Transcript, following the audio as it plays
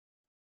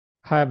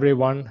Hi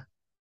everyone,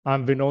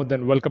 I'm Vinod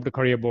and welcome to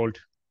Career Bold.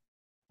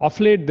 Of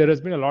late, there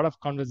has been a lot of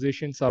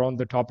conversations around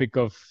the topic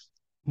of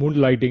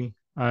moonlighting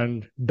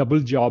and double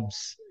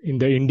jobs in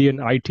the Indian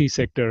IT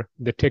sector,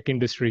 the tech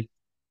industry.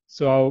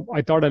 So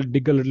I thought I'll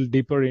dig a little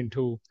deeper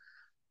into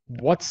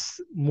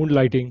what's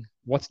moonlighting,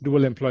 what's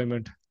dual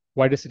employment,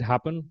 why does it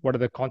happen, what are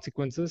the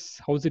consequences,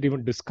 how is it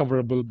even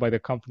discoverable by the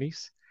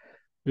companies.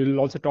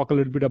 We'll also talk a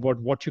little bit about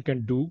what you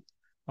can do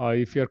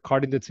if you're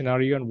caught in that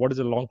scenario and what is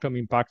the long-term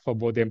impact for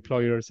both the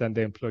employers and the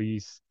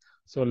employees.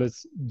 So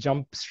let's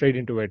jump straight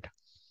into it.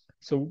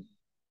 So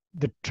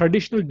the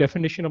traditional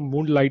definition of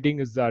moonlighting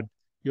is that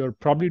you're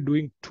probably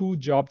doing two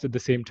jobs at the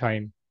same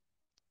time.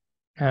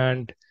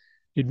 And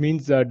it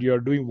means that you're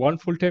doing one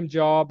full-time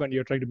job and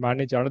you're trying to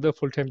manage another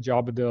full-time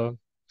job at the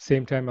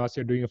same time as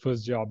you're doing a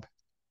first job.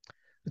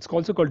 It's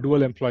also called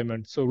dual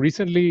employment. So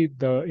recently,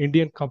 the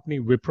Indian company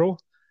Wipro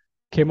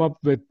came up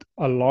with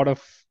a lot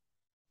of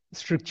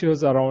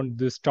strictures around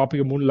this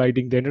topic of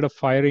moonlighting. They ended up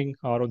firing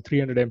around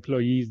 300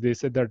 employees. They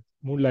said that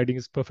moonlighting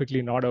is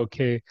perfectly not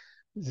okay.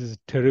 This is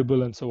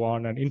terrible and so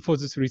on. And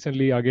Infosys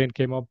recently again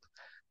came up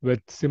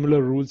with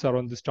similar rules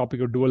around this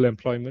topic of dual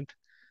employment.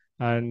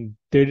 And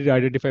they did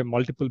identify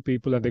multiple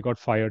people and they got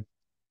fired.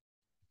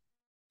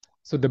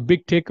 So the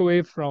big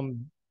takeaway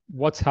from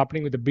what's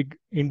happening with the big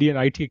Indian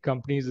IT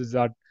companies is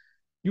that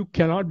you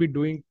cannot be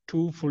doing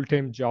two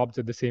full-time jobs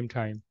at the same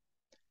time.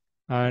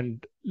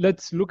 And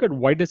let's look at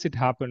why does it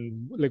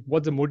happen, like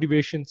what's the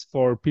motivations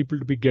for people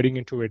to be getting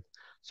into it.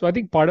 So I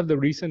think part of the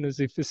reason is,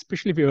 if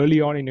especially if you're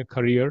early on in your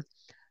career,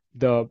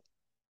 the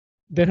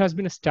there has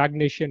been a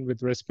stagnation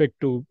with respect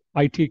to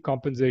IT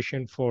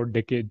compensation for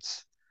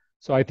decades.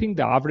 So I think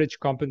the average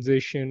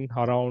compensation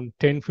around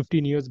 10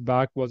 15 years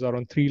back was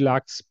around 3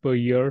 lakhs per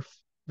year,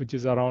 which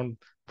is around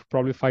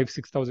probably 5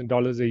 6 thousand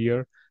dollars a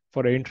year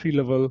for an entry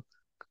level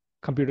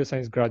computer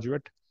science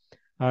graduate.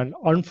 And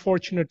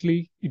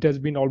unfortunately, it has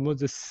been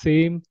almost the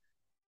same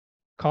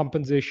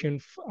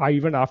compensation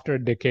even after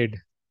a decade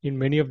in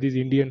many of these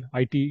Indian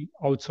IT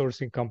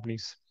outsourcing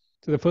companies.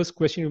 So the first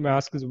question you may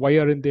ask is, why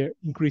aren't they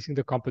increasing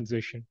the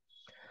compensation?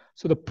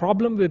 So the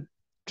problem with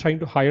trying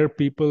to hire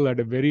people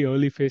at a very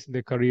early phase in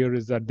their career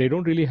is that they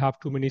don't really have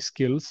too many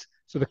skills.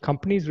 So the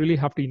companies really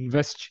have to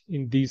invest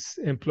in these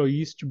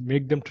employees to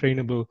make them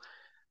trainable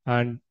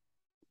and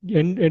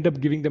end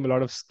up giving them a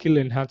lot of skill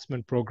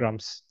enhancement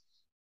programs.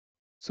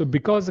 So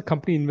because the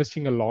company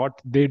investing a lot,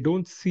 they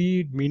don't see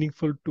it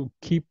meaningful to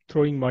keep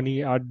throwing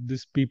money at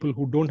these people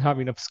who don't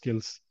have enough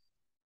skills.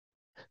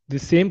 The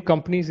same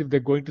companies, if they're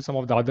going to some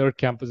of the other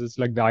campuses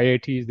like the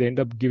IITs, they end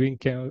up giving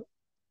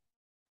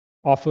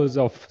offers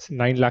of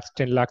 9 lakhs,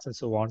 10 lakhs, and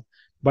so on.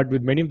 But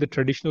with many of the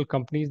traditional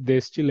companies,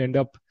 they still end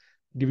up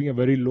giving a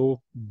very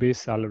low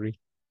base salary.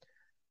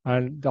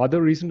 And the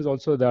other reason is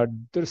also that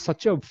there's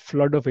such a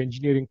flood of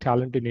engineering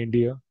talent in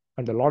India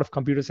and a lot of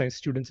computer science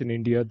students in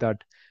India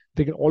that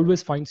they can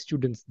always find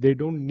students. They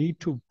don't need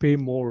to pay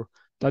more.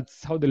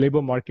 That's how the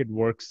labor market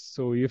works.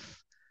 So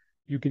if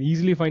you can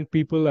easily find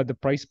people at the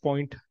price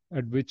point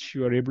at which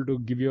you are able to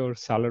give your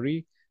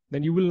salary,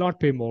 then you will not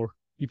pay more.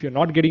 If you're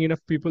not getting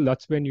enough people,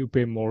 that's when you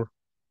pay more.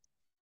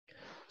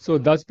 So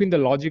that's been the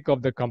logic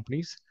of the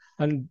companies.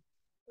 And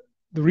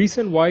the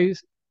reason why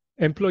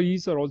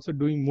employees are also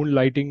doing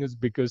moonlighting is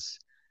because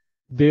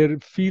they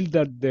feel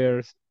that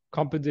their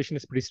compensation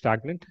is pretty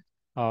stagnant.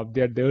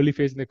 They're at the early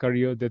phase in their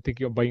career. They're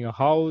thinking of buying a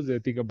house, they're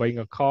thinking of buying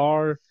a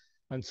car,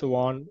 and so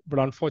on. But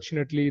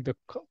unfortunately, the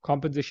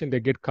compensation they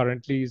get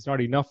currently is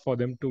not enough for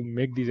them to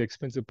make these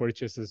expensive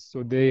purchases.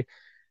 So they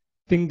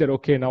think that,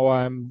 okay, now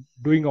I'm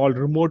doing all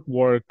remote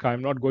work,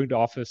 I'm not going to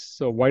office.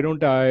 So why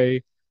don't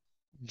I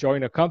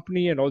join a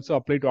company and also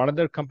apply to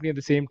another company at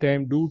the same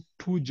time, do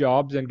two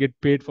jobs and get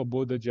paid for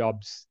both the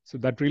jobs? So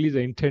that really is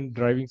the intent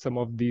driving some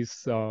of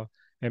these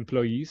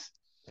employees.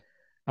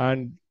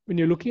 And when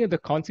you're looking at the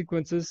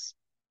consequences,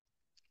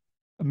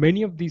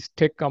 many of these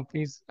tech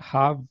companies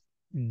have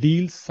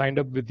deals signed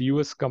up with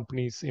US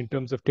companies in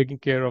terms of taking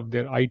care of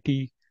their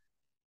IT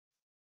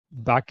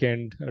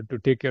backend, to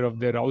take care of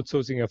their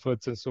outsourcing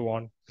efforts and so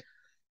on.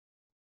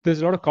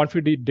 There's a lot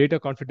of data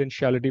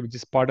confidentiality, which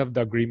is part of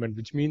the agreement,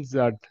 which means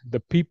that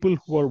the people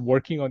who are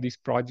working on these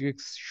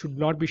projects should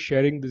not be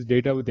sharing this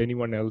data with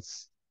anyone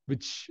else,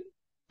 which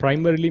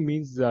primarily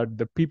means that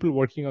the people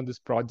working on these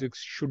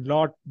projects should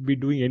not be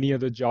doing any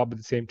other job at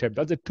the same time.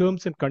 That's the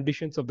terms and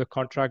conditions of the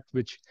contract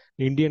which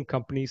Indian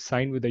companies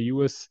sign with the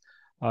US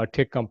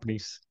tech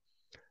companies.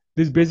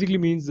 This basically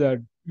means that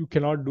you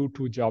cannot do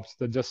two jobs.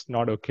 That's just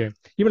not okay.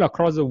 Even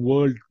across the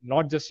world,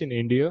 not just in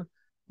India,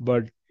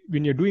 but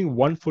when you're doing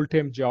one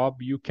full-time job,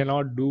 you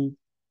cannot do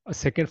a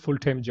second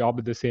full-time job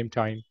at the same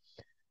time,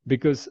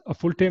 because a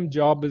full-time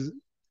job is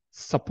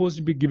supposed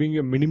to be giving you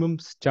a minimum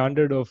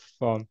standard of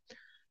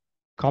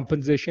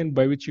compensation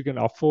by which you can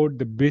afford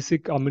the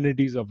basic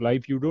amenities of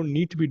life. You don't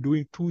need to be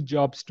doing two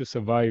jobs to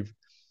survive.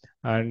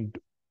 And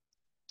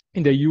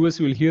in the US,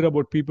 we'll hear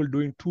about people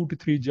doing 2 to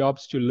 3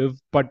 jobs to live.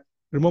 But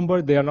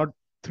remember, they are not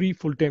three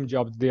full-time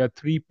jobs. They are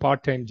three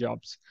part-time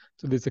jobs.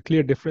 So there's a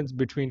clear difference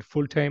between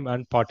full-time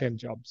and part-time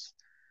jobs.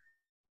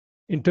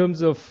 In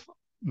terms of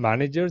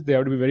managers, they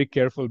have to be very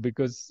careful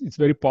because it's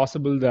very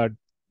possible that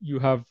you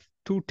have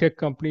two tech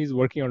companies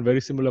working on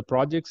very similar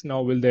projects.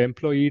 Now, will the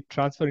employee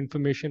transfer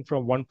information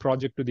from one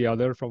project to the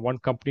other, from one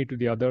company to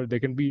the other? There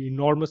can be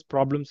enormous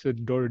problems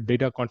with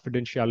data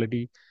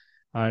confidentiality,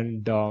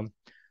 and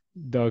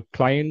the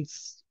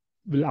clients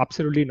will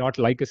absolutely not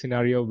like a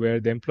scenario where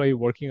the employee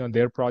working on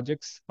their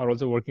projects are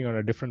also working on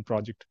a different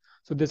project.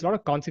 So there's a lot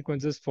of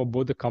consequences for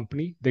both the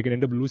company. They can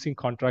end up losing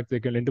contracts. They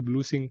can end up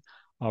losing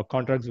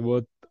contracts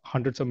worth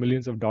hundreds of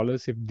millions of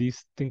dollars if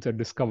these things are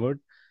discovered.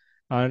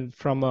 And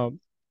from a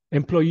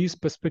employee's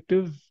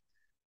perspective,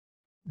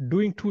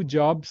 doing two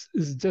jobs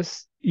is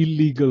just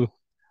illegal.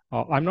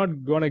 I'm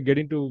not going to get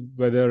into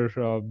whether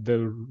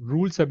the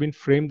rules have been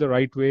framed the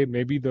right way.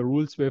 Maybe the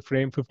rules were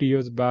framed 50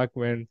 years back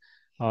when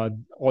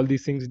all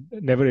these things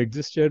never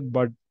existed,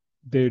 but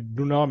they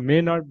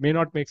may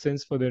not make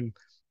sense for the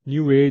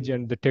new age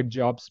and the tech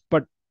jobs.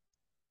 But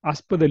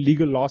as per the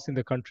legal laws in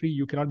the country,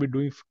 you cannot be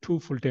doing two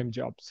full-time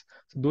jobs.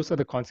 So those are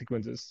the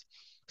consequences.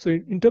 So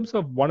in terms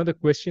of one of the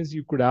questions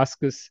you could ask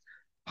is,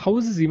 how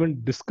is this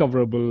even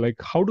discoverable? Like,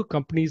 how do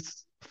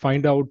companies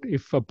find out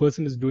if a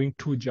person is doing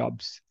two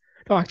jobs?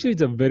 No, actually,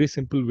 it's a very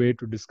simple way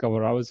to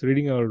discover. I was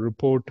reading a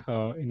report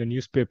in a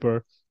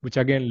newspaper, which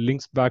again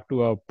links back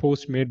to a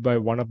post made by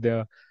one of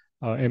their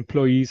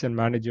employees and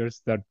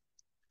managers, that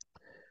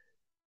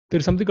there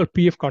is something called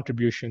PF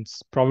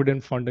contributions,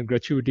 Provident Fund and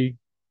gratuity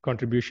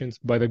contributions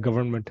by the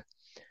government.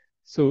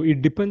 So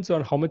it depends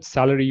on how much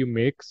salary you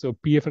make. So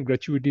PF and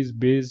gratuity is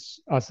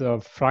based as a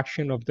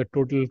fraction of the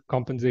total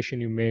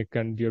compensation you make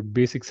and your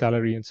basic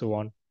salary and so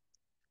on.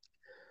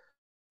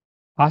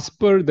 As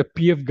per the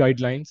PF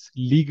guidelines,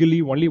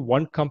 legally only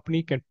one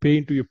company can pay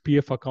into your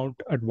PF account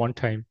at one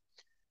time.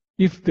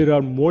 If there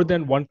are more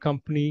than one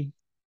company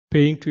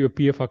paying to your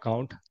PF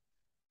account,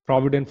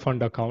 Provident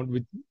Fund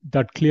account,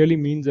 that clearly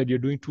means that you're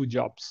doing two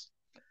jobs.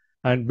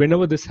 And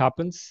whenever this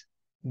happens,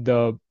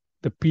 the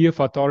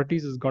PF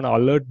authorities is going to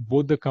alert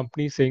both the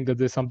companies saying that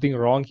there's something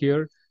wrong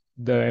here.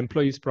 The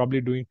employee is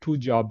probably doing two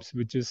jobs,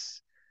 which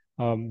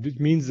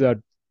means that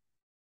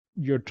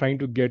you're trying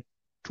to get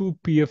two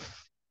PF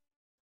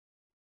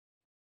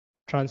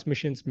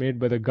transmissions made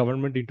by the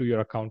government into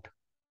your account.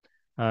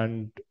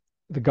 And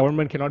the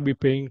government cannot be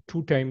paying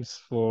two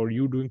times for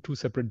you doing two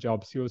separate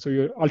jobs. So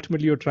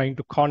you're trying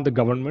to con the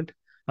government,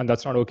 and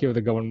that's not okay with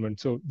the government.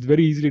 So it's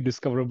very easily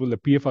discoverable. The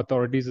PF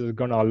authorities is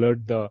going to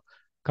alert the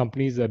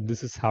companies that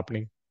this is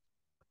happening.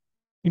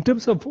 In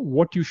terms of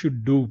what you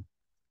should do,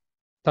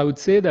 I would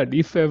say that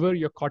if ever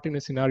you're caught in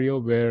a scenario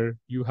where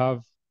you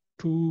have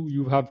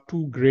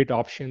two great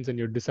options and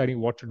you're deciding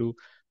what to do,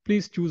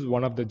 please choose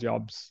one of the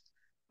jobs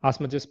as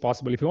much as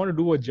possible. If you want to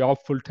do a job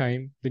full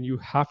time, then you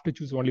have to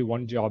choose only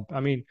one job.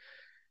 I mean,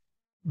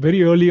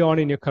 very early on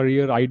in your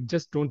career, I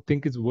just don't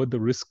think it's worth the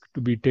risk to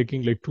be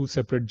taking like two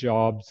separate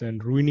jobs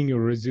and ruining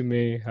your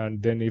resume.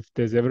 And then if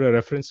there's ever a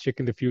reference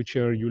check in the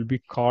future, you'll be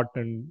caught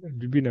and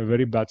you'll be in a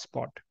very bad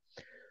spot.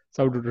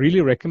 So I would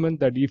really recommend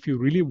that if you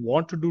really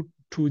want to do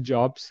two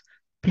jobs,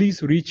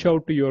 please reach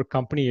out to your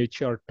company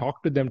HR,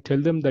 talk to them,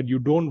 tell them that you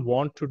don't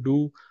want to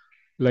do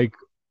like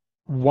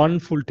one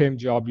full-time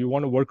job, you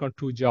want to work on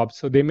two jobs.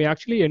 So they may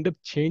actually end up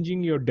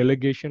changing your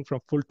delegation from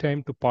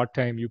full-time to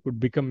part-time. You could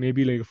become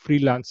maybe like a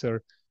freelancer,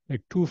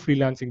 like two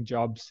freelancing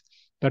jobs.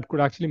 That could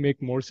actually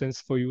make more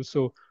sense for you.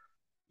 So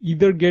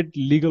either get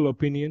legal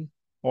opinion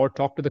or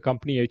talk to the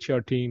company HR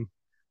team.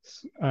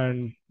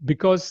 And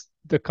because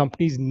the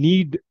companies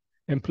need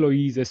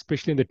employees,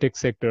 especially in the tech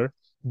sector,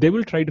 they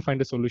will try to find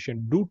a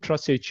solution. Do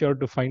trust HR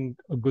to find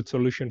a good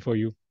solution for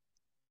you.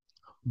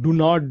 Do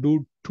not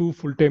do two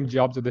full-time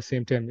jobs at the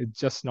same time. It's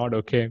just not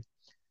okay.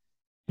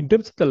 In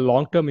terms of the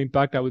long-term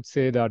impact, I would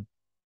say that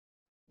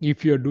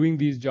if you're doing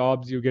these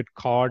jobs, you get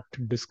caught,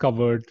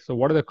 discovered. So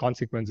what are the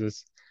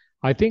consequences?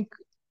 I think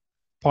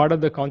part of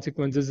the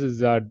consequences is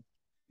that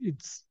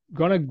it's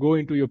gonna go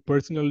into your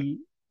personal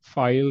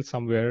file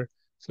somewhere.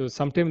 So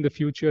sometime in the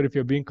future, if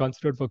you're being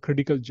considered for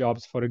critical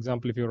jobs, for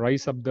example, if you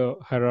rise up the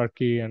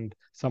hierarchy and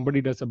somebody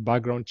does a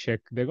background check,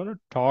 they're gonna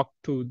talk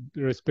to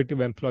the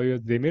respective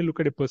employers. They may look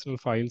at your personal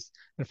files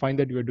and find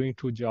that you are doing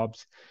two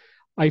jobs.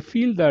 I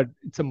feel that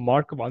it's a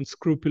mark of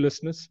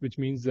unscrupulousness, which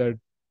means that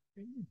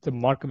it's a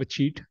mark of a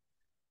cheat,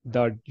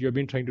 that you've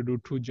been trying to do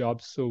two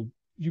jobs. So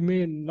you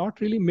may not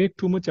really make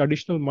too much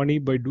additional money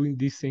by doing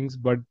these things,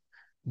 but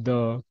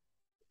the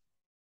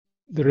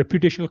the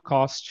reputational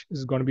cost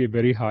is going to be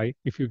very high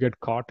if you get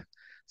caught.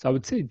 So I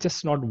would say it's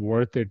just not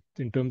worth it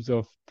in terms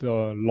of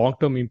the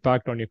long-term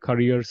impact on your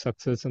career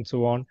success and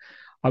so on.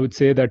 I would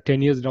say that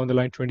 10 years down the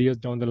line, 20 years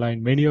down the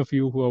line, many of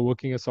you who are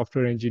working as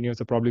software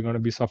engineers are probably going to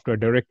be software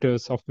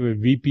directors, software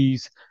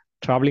VPs,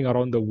 traveling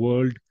around the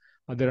world.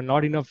 There are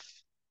not enough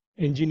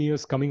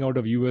engineers coming out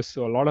of US,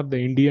 so a lot of the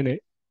Indian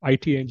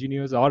IT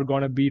engineers are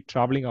going to be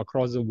traveling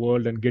across the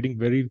world and getting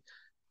very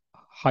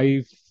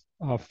high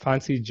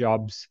fancy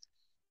jobs.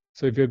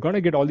 So if you're going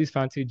to get all these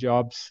fancy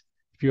jobs,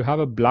 if you have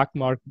a black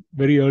mark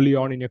very early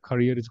on in your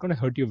career, it's going to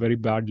hurt you very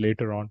bad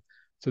later on.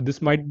 So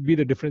this might be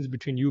the difference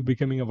between you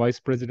becoming a vice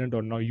president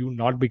or now you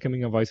not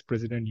becoming a vice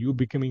president, you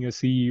becoming a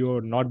CEO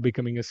or not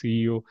becoming a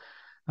CEO.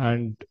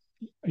 And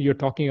you're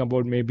talking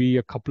about maybe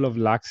a couple of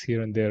lakhs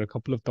here and there, a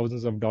couple of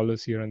thousands of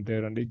dollars here and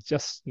there, and it's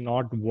just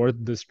not worth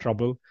this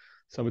trouble.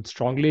 So I would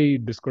strongly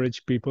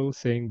discourage people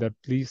saying that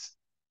please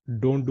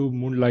don't do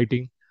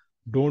moonlighting,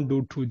 don't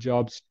do two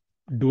jobs,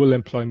 dual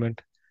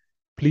employment.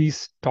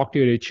 Please talk to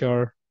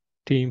your HR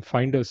team,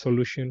 find a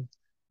solution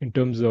in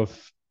terms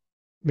of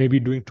maybe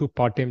doing two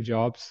part-time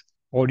jobs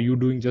or you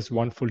doing just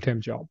one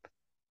full-time job.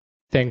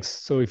 Thanks.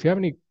 So if you have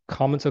any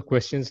comments or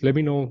questions, let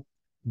me know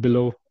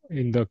below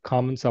in the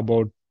comments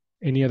about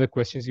any other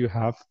questions you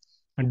have.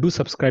 And do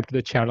subscribe to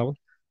the channel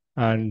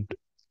and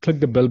click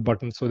the bell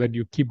button so that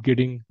you keep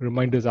getting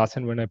reminders as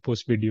and when I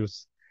post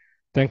videos.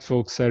 Thanks,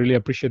 folks. I really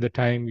appreciate the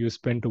time you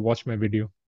spent to watch my video.